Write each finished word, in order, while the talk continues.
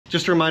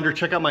Just a reminder,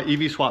 check out my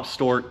EVSwap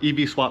store,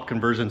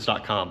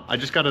 EVSwapconversions.com. I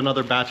just got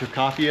another batch of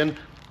coffee in.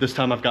 This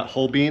time I've got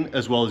whole bean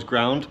as well as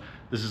ground.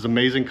 This is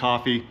amazing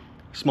coffee,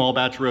 small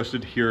batch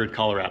roasted here in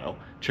Colorado.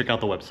 Check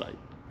out the website.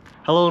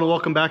 Hello and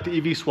welcome back to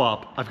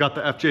EVSwap. I've got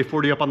the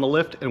FJ40 up on the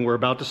lift and we're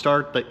about to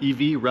start the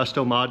EV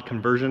resto mod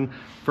conversion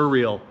for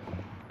real.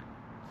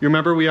 You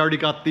remember we already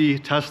got the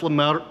Tesla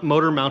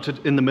motor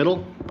mounted in the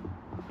middle.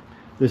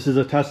 This is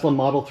a Tesla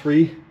Model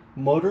 3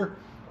 motor.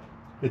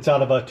 It's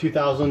out of a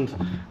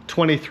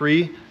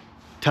 2023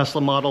 Tesla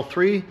Model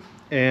 3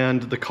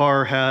 and the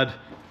car had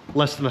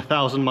less than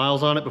 1,000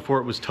 miles on it before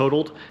it was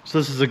totaled. So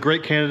this is a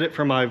great candidate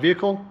for my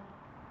vehicle.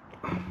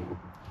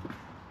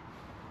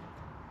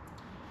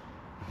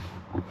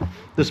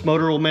 This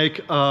motor will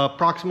make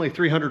approximately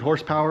 300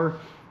 horsepower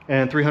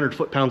and 300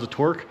 foot-pounds of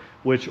torque,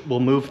 which will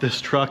move this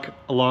truck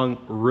along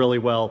really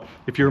well.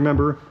 If you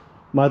remember,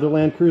 my other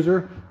Land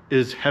Cruiser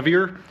is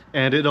heavier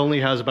and it only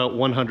has about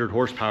 100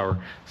 horsepower.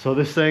 So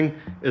this thing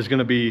is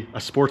gonna be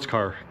a sports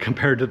car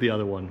compared to the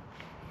other one.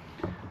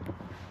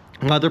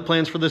 My other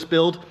plans for this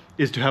build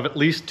is to have at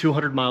least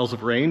 200 miles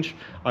of range.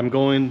 I'm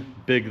going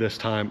big this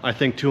time. I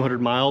think 200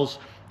 miles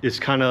is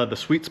kind of the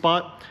sweet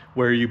spot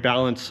where you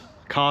balance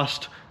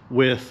cost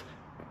with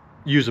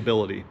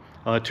usability.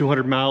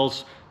 200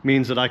 miles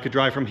means that I could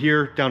drive from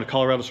here down to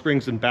Colorado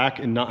Springs and back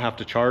and not have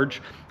to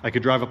charge. I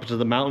could drive up to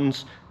the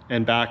mountains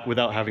and back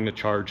without having to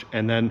charge.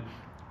 And then,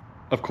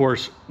 of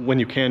course, when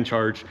you can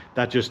charge,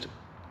 that just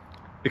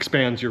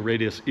expands your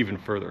radius even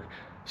further.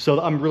 So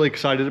I'm really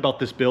excited about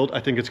this build. I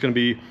think it's gonna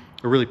be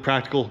a really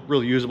practical,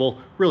 really usable,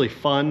 really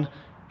fun,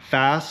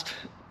 fast,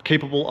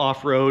 capable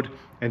off-road,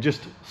 and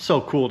just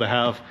so cool to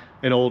have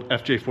an old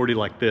FJ40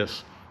 like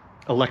this,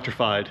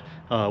 electrified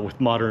with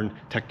modern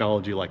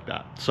technology like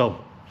that.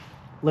 So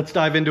let's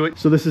dive into it.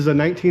 So this is a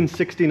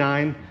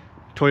 1969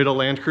 Toyota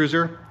Land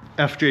Cruiser.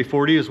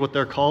 FJ40 is what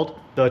they're called.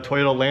 The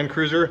Toyota Land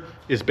Cruiser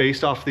is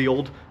based off the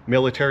old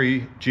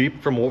military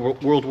Jeep from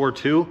World War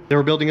II. They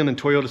were building them in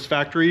Toyota's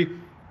factory.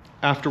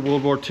 After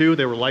World War II,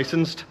 they were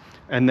licensed,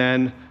 and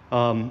then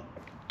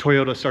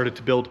Toyota started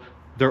to build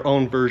their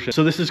own version.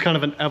 So this is kind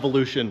of an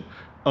evolution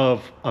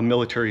of a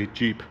military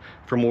Jeep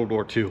from World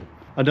War II.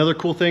 Another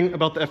cool thing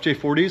about the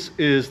FJ40s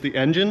is the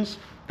engines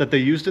that they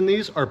used in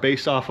these are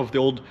based off of the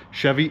old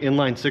Chevy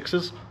inline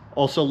sixes,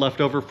 also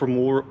left over from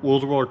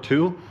World War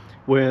II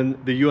when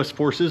the US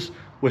forces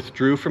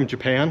withdrew from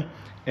Japan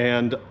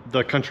and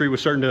the country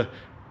was starting to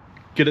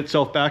get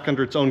itself back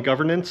under its own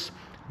governance.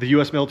 The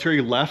US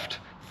military left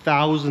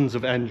thousands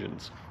of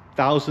engines,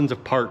 thousands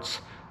of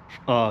parts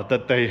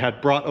that they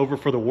had brought over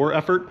for the war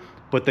effort,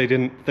 but they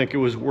didn't think it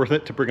was worth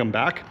it to bring them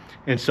back.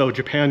 And so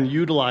Japan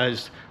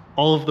utilized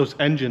all of those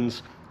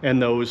engines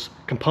and those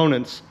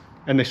components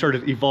and they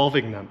started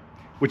evolving them,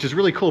 which is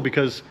really cool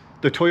because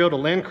the Toyota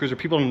Land Cruiser,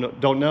 people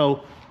don't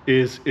know,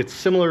 it's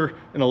similar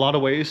in a lot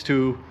of ways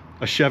to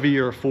a Chevy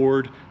or a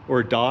Ford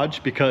or a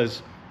Dodge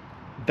because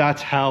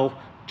that's how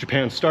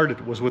Japan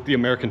started, was with the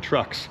American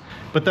trucks.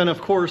 But then of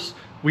course,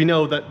 we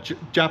know that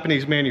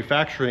Japanese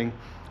manufacturing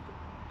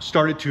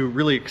started to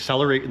really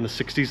accelerate in the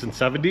 60s and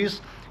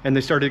 70s, and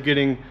they started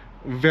getting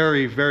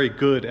very, very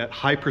good at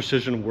high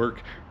precision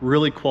work,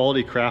 really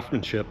quality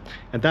craftsmanship.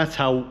 And that's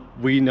how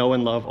we know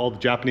and love all the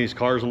Japanese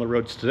cars on the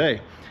roads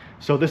today.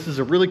 So this is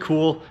a really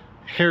cool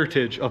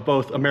heritage of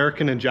both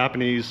American and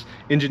Japanese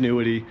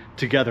ingenuity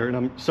together. And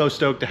I'm so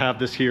stoked to have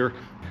this here.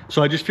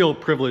 So I just feel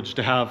privileged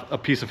to have a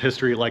piece of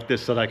history like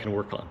this that I can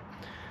work on.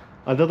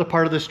 Another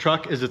part of this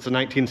truck is it's a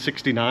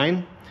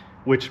 1969,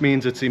 which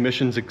means it's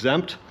emissions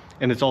exempt.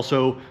 And it's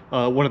also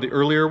one of the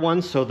earlier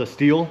ones. So the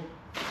steel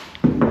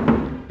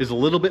is a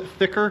little bit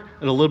thicker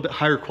and a little bit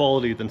higher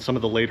quality than some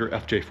of the later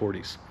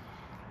FJ40s.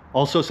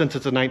 Also, since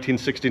it's a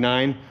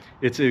 1969,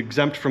 it's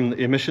exempt from the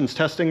emissions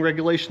testing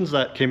regulations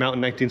that came out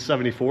in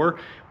 1974,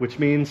 which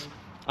means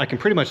I can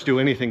pretty much do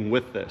anything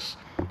with this.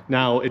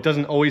 Now, it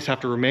doesn't always have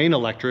to remain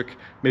electric.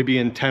 Maybe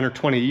in 10 or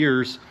 20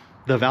 years,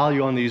 the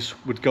value on these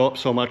would go up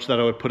so much that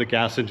I would put a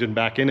gas engine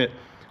back in it.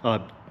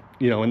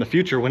 You know, in the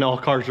future, when all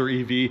cars are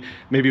EV,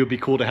 maybe it would be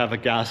cool to have a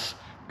gas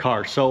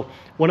car. So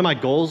one of my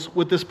goals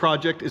with this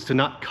project is to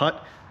not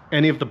cut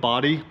any of the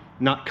body,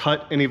 not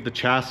cut any of the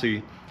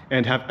chassis,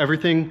 and have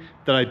everything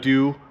that I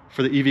do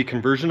for the EV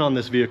conversion on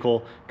this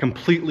vehicle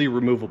completely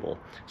removable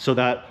so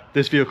that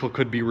this vehicle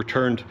could be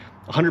returned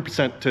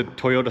 100% to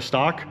Toyota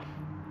stock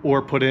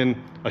or put in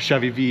a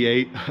Chevy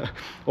V8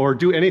 or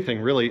do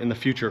anything really in the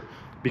future,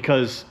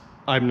 because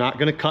I'm not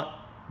gonna cut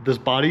this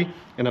body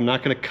and I'm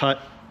not gonna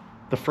cut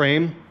the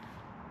frame,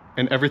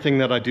 and everything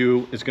that I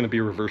do is gonna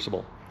be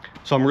reversible.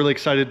 So I'm really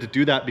excited to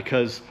do that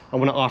because I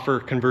want to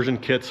offer conversion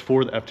kits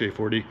for the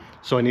FJ40.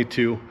 So I need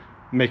to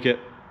make it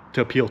to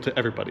appeal to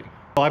everybody.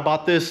 So I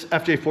bought this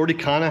FJ40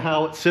 kind of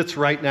how it sits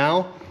right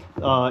now.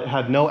 It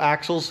had no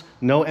axles,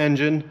 no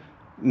engine,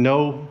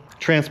 no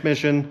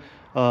transmission,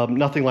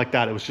 nothing like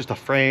that. It was just a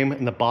frame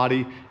and the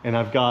body. And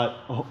I've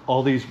got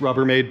all these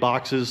Rubbermaid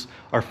boxes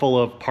are full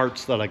of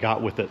parts that I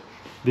got with it.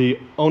 The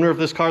owner of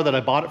this car that I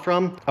bought it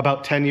from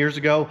about 10 years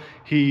ago,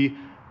 he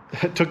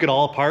took it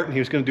all apart and he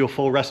was going to do a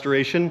full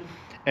restoration,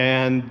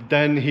 and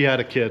then he had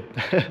a kid.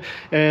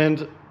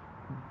 And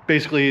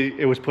basically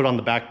it was put on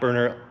the back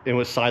burner, it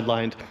was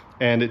sidelined,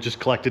 and it just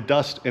collected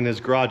dust in his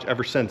garage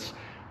ever since.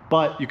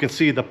 But you can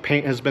see the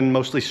paint has been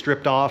mostly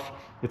stripped off,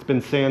 it's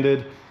been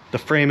sanded, the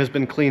frame has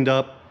been cleaned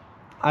up.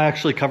 I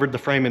actually covered the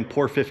frame in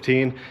Pour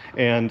 15,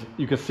 and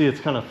you can see it's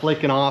kind of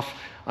flaking off.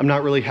 I'm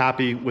not really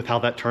happy with how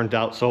that turned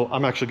out, so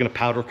I'm actually gonna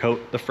powder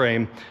coat the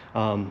frame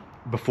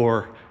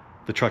before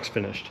the truck's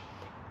finished.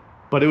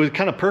 But it was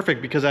kind of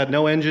perfect because I had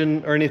no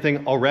engine or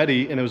anything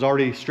already, and it was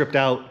already stripped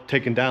out,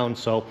 taken down.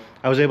 So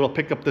I was able to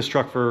pick up this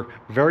truck for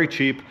very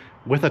cheap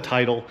with a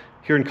title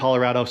here in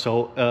Colorado.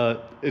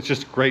 So it's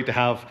just great to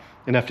have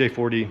an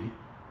FJ40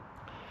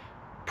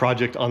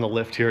 project on the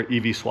lift here at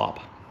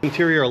EVSwap.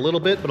 Interior a little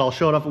bit, but I'll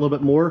show it up a little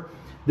bit more.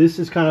 This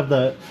is kind of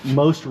the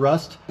most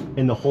rust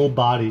in the whole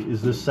body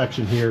is this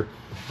section here.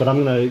 But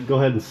I'm gonna go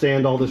ahead and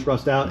sand all this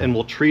rust out and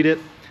we'll treat it.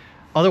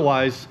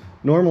 Otherwise,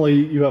 normally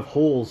you have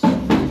holes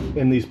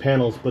in these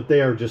panels, but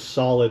they are just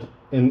solid.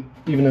 And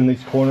even in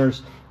these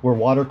corners where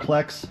water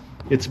collects,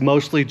 it's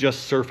mostly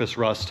just surface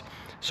rust.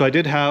 So I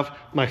did have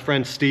my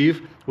friend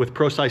Steve with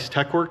ProSize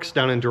Tech Works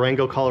down in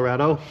Durango,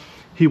 Colorado.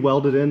 He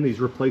welded in these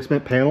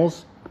replacement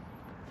panels.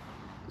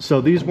 So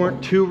these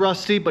weren't too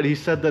rusty, but he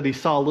said that he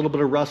saw a little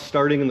bit of rust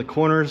starting in the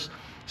corners.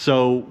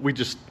 So we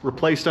just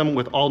replaced them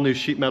with all new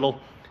sheet metal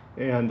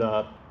and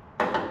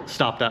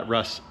stopped that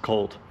rust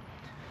cold.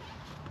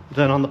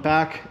 Then on the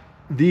back,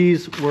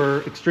 these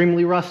were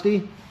extremely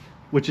rusty,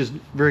 which is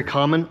very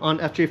common on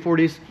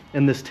FJ40s,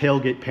 and this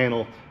tailgate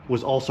panel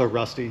was also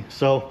rusty.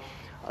 So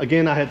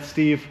again, I had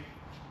Steve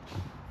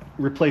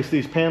replace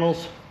these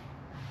panels,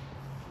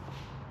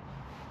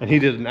 and he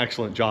did an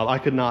excellent job. I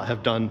could not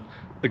have done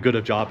as good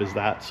a job as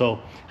that. So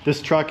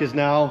this truck is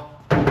now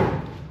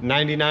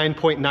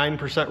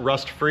 99.9%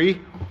 rust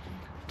free,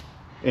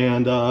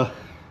 and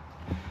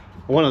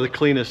one of the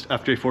cleanest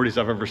FJ40s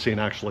I've ever seen,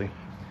 actually.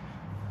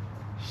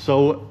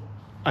 So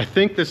I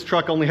think this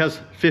truck only has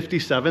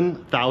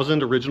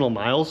 57,000 original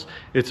miles.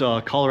 It's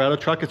a Colorado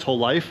truck its whole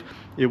life.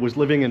 It was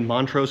living in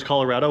Montrose,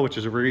 Colorado, which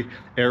is a very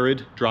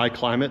arid, dry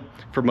climate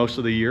for most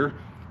of the year.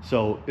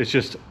 So it's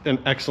just an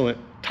excellent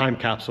time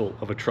capsule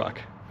of a truck.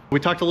 We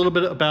talked a little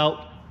bit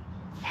about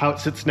how it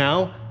sits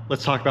now.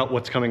 Let's talk about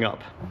what's coming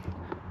up.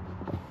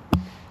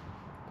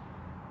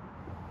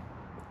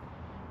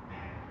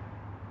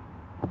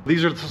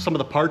 These are some of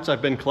the parts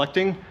I've been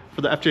collecting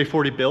for the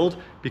FJ40 build,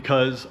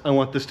 because I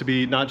want this to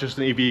be not just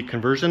an EV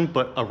conversion,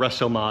 but a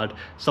resto mod,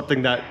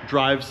 something that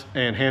drives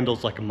and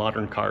handles like a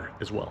modern car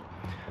as well.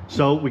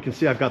 So we can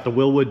see I've got the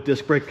Wilwood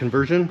disc brake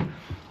conversion.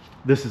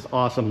 This is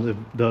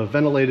awesome. The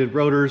ventilated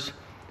rotors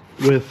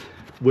with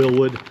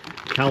Wilwood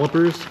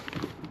calipers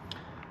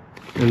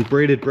and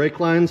braided brake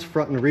lines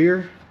front and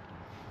rear.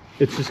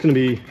 It's just gonna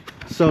be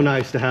so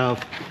nice to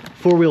have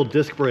four-wheel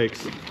disc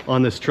brakes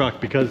on this truck,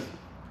 because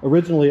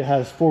originally it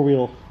has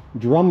four-wheel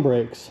drum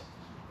brakes,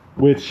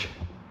 which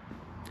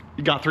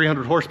you got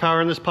 300 horsepower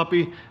in this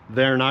puppy.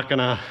 They're not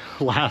gonna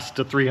last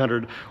to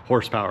 300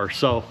 horsepower.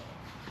 So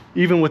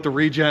even with the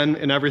regen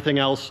and everything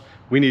else,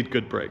 we need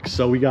good brakes.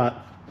 So we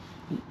got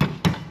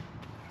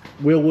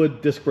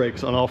Wilwood disc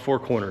brakes on all four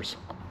corners.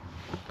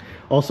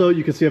 Also,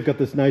 you can see I've got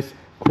this nice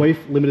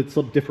Quaife limited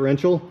slip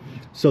differential.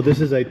 So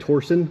this is a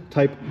torsion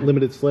type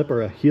limited slip,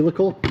 or a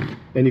helical.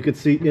 And you can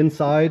see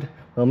inside,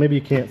 well, maybe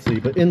you can't see,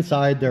 but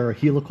inside there are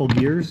helical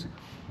gears.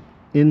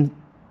 And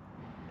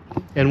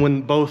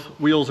when both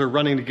wheels are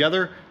running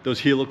together, those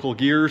helical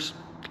gears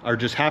are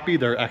just happy,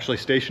 they're actually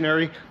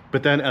stationary.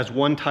 But then as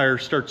one tire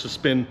starts to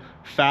spin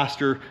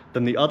faster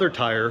than the other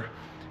tire,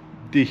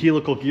 the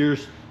helical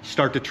gears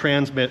start to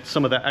transmit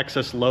some of the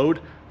excess load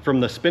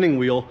from the spinning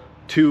wheel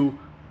to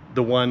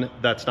the one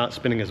that's not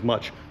spinning as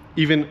much,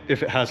 even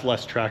if it has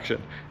less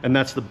traction. And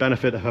that's the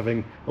benefit of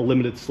having a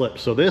limited slip.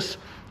 So this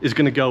is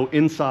gonna go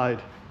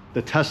inside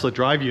the Tesla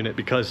drive unit,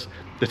 because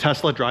the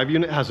Tesla drive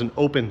unit has an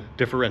open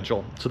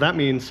differential. So that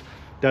means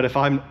that if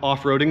I'm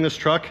off-roading this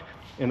truck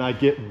and I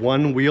get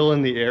one wheel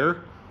in the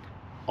air,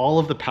 all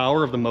of the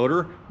power of the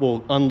motor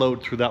will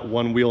unload through that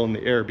one wheel in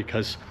the air,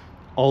 because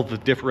all the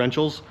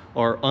differentials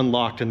are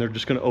unlocked and they're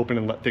just gonna open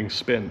and let things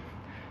spin.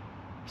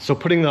 So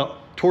putting the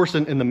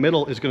torsion in the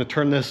middle is gonna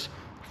turn this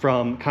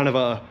from kind of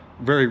a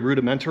very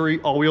rudimentary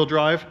all-wheel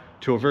drive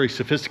to a very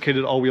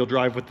sophisticated all-wheel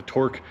drive with the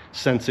torque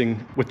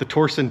sensing, with the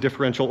torsion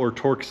differential or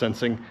torque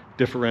sensing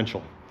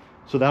differential.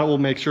 So that will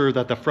make sure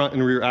that the front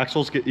and rear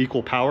axles get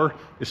equal power,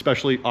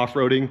 especially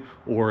off-roading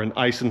or in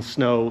ice and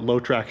snow, low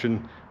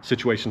traction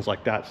situations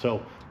like that.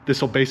 So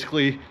this will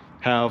basically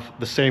have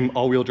the same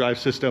all-wheel drive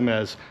system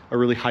as a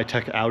really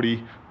high-tech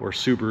Audi or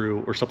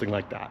Subaru or something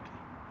like that.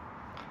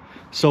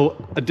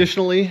 So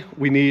additionally,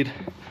 we need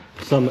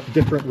some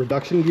different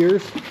reduction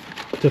gears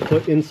to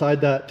put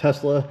inside that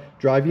Tesla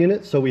drive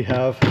unit. So we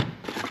have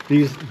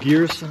these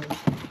gears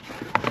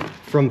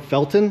from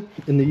Felton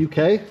in the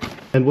UK.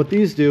 And what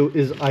these do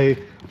is I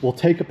will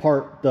take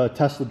apart the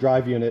Tesla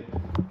drive unit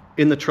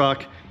in the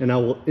truck, and I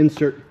will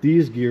insert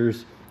these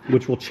gears,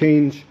 which will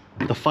change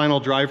the final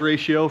drive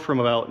ratio from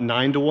about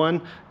 9 to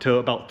 1 to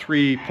about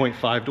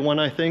 3.5 to 1,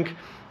 I think.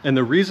 And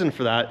the reason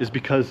for that is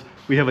because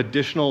we have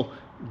additional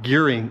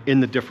gearing in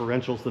the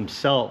differentials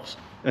themselves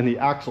and the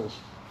axles.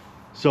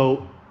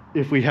 So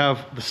if we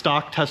have the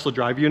stock Tesla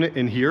drive unit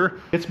in here,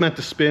 it's meant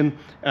to spin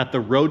at the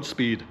road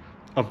speed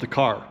of the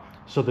car.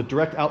 So the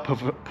direct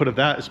output of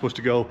that is supposed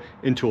to go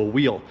into a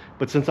wheel.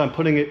 But since I'm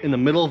putting it in the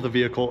middle of the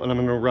vehicle and I'm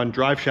gonna run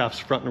drive shafts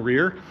front and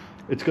rear,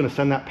 it's gonna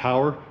send that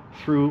power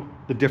through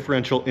the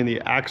differential in the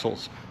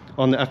axles.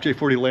 On the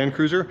FJ40 Land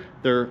Cruiser,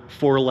 they're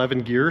 411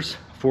 gears,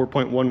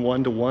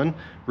 4.11 to 1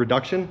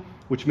 reduction,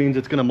 which means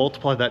it's gonna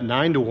multiply that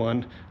 9 to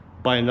 1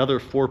 by another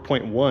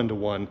 4.1 to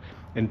 1.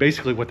 And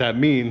basically what that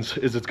means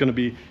is it's gonna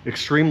be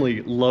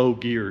extremely low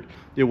geared.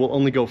 It will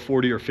only go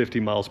 40 or 50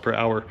 miles per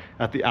hour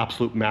at the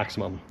absolute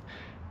maximum.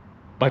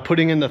 By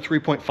putting in the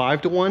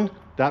 3.5 to 1,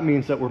 that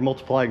means that we're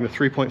multiplying the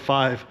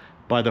 3.5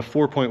 by the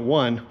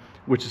 4.1,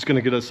 which is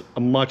gonna get us a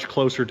much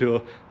closer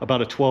to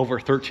about a 12 or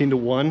 13 to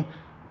 1,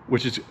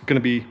 which is gonna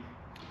be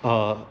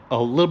a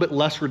little bit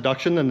less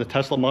reduction than the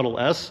Tesla Model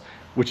S,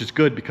 which is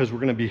good because we're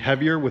gonna be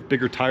heavier with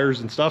bigger tires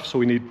and stuff, so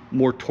we need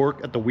more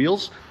torque at the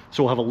wheels.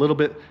 So we'll have a little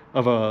bit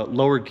of a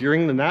lower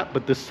gearing than that,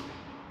 but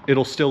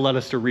it'll still let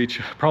us to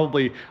reach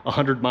probably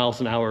 100 miles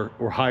an hour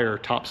or higher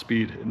top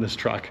speed in this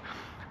truck,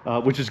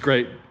 which is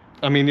great.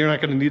 I mean, you're not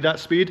gonna need that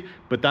speed,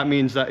 but that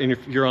means that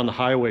if you're on the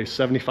highway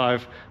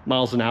 75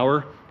 miles an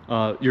hour,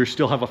 you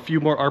still have a few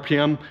more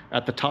RPM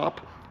at the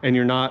top, and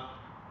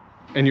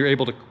you're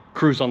able to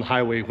cruise on the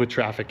highway with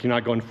traffic. You're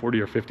not going 40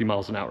 or 50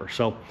 miles an hour.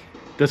 So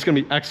that's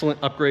gonna be excellent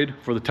upgrade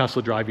for the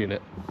Tesla drive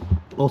unit.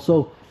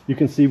 Also, you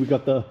can see we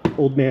got the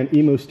old man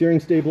EMO steering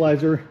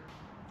stabilizer,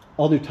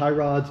 all new tie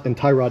rods and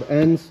tie rod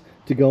ends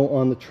to go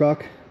on the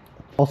truck.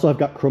 Also, I've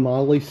got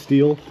chromoly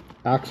steel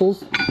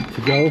axles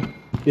to go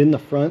in the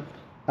front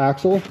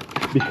axle,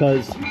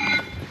 because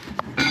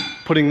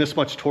putting this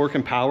much torque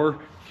and power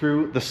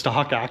through the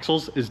stock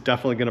axles is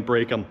definitely going to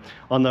break them.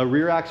 On the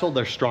rear axle,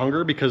 they're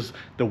stronger because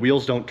the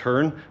wheels don't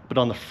turn, but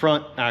on the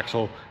front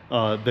axle,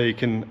 they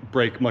can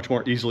break much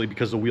more easily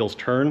because the wheels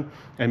turn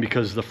and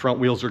because the front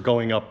wheels are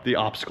going up the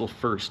obstacle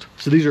first.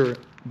 So these are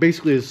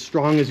basically as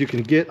strong as you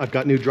can get. I've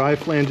got new drive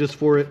flanges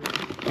for it,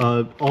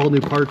 all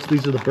new parts.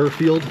 These are the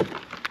Burfield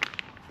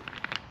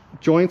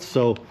joints,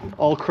 so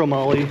all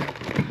chromoly,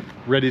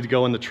 ready to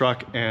go in the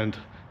truck and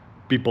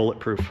be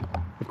bulletproof.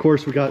 Of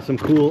course, we got some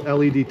cool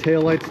LED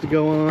taillights to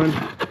go on.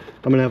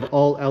 I'm gonna have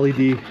all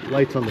LED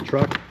lights on the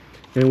truck,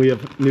 and we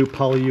have new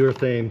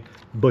polyurethane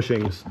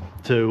bushings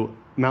to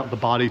mount the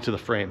body to the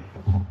frame.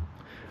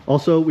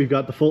 Also, we've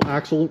got the full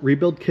axle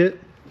rebuild kit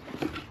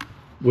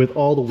with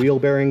all the wheel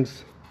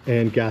bearings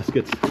and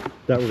gaskets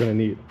that we're gonna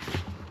need.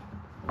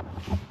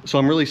 So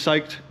I'm really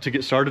psyched to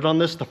get started on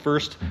this. The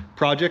first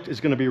project is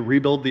gonna be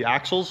rebuild the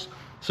axles.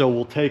 So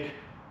we'll take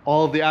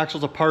all of the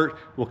axles apart,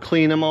 we'll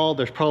clean them all.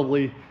 There's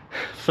probably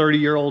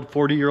 30-year-old,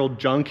 40-year-old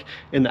junk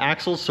in the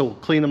axles, so we'll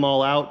clean them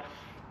all out.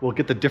 We'll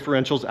get the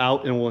differentials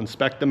out and we'll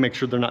inspect them, make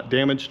sure they're not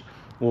damaged.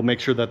 We'll make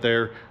sure that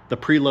the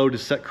preload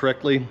is set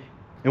correctly,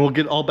 and we'll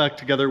get all back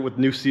together with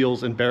new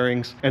seals and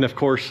bearings, and of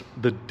course,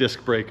 the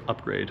disc brake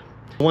upgrade.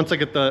 Once I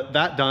get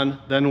that done,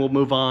 then we'll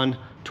move on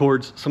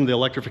towards some of the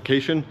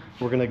electrification.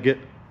 We're gonna get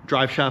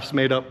drive shafts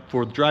made up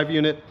for the drive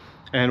unit,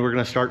 and we're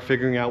gonna start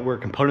figuring out where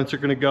components are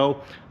gonna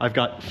go. I've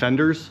got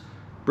fenders,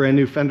 brand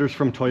new fenders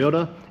from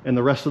Toyota, and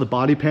the rest of the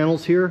body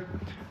panels here.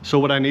 So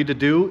what I need to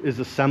do is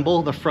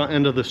assemble the front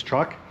end of this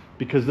truck,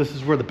 because this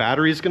is where the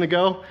battery is gonna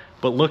go,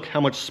 but look how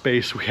much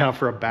space we have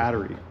for a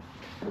battery.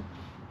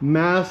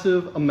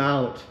 Massive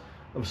amount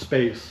of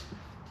space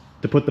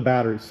to put the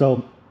battery.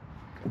 So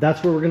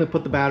that's where we're gonna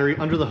put the battery,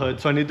 under the hood.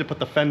 So I need to put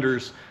the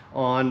fenders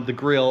on the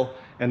grill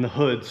and the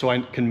hood so I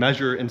can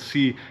measure and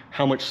see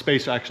how much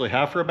space I actually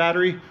have for a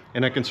battery,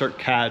 and I can start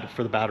CAD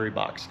for the battery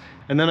box.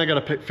 And then I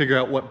gotta figure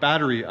out what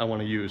battery I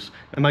wanna use.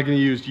 Am I gonna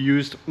use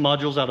used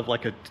modules out of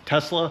like a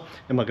Tesla?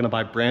 Am I gonna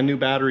buy brand new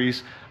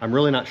batteries? I'm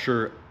really not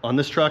sure on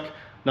this truck.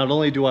 Not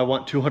only do I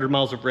want 200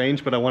 miles of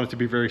range, but I want it to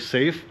be very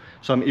safe.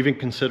 So I'm even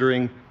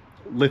considering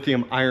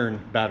lithium iron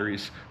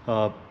batteries.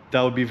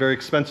 That would be very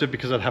expensive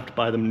because I'd have to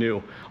buy them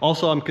new.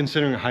 Also, I'm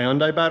considering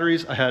Hyundai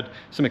batteries. I had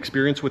some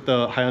experience with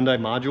the Hyundai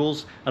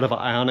modules out of an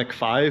Ioniq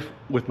 5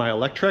 with my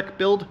Electrek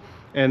build,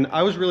 and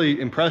I was really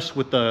impressed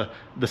with the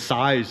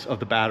size of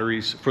the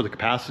batteries for the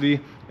capacity,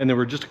 and they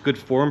were just a good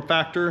form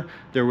factor.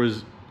 There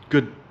was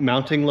good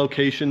mounting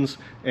locations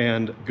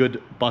and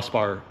good bus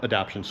bar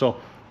adaptation.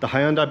 So the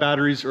Hyundai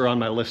batteries are on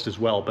my list as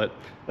well, but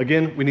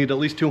again, we need at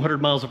least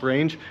 200 miles of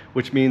range,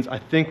 which means I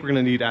think we're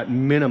gonna need at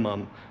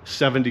minimum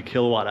 70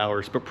 kilowatt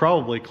hours, but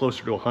probably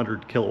closer to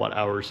 100 kilowatt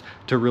hours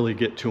to really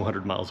get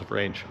 200 miles of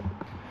range.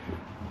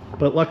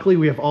 But luckily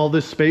we have all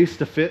this space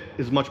to fit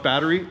as much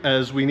battery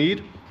as we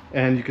need.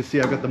 And you can see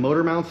I've got the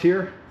motor mounts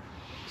here.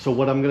 So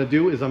what I'm gonna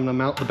do is I'm gonna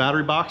mount the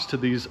battery box to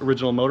these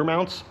original motor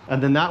mounts.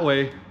 And then that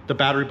way, the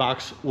battery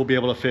box will be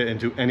able to fit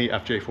into any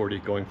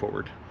FJ40 going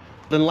forward.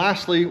 Then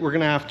lastly, we're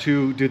gonna have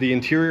to do the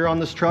interior on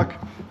this truck.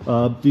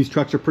 These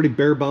trucks are pretty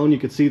bare bone. You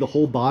can see the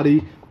whole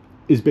body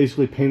is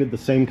basically painted the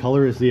same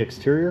color as the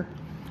exterior.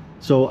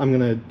 So I'm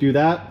gonna do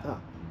that,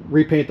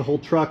 repaint the whole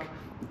truck,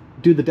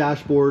 do the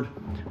dashboard,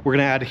 We're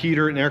gonna add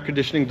heater and air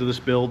conditioning to this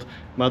build.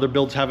 My other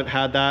builds haven't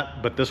had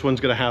that, but this one's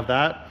gonna have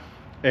that.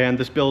 And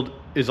this build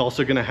is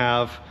also gonna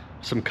have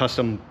some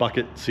custom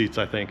bucket seats,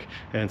 I think,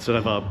 instead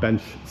of a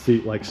bench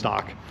seat like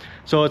stock.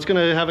 So it's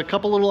gonna have a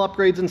couple little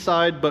upgrades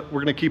inside, but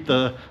we're gonna keep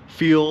the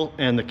feel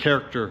and the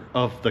character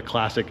of the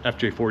classic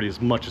FJ40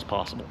 as much as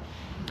possible.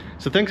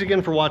 So thanks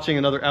again for watching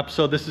another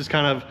episode. This is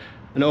kind of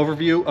an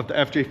overview of the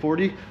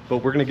FJ40, but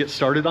we're gonna get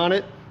started on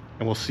it,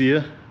 and we'll see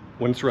you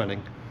when it's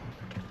running.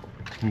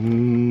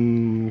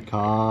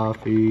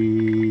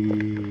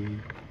 Coffee.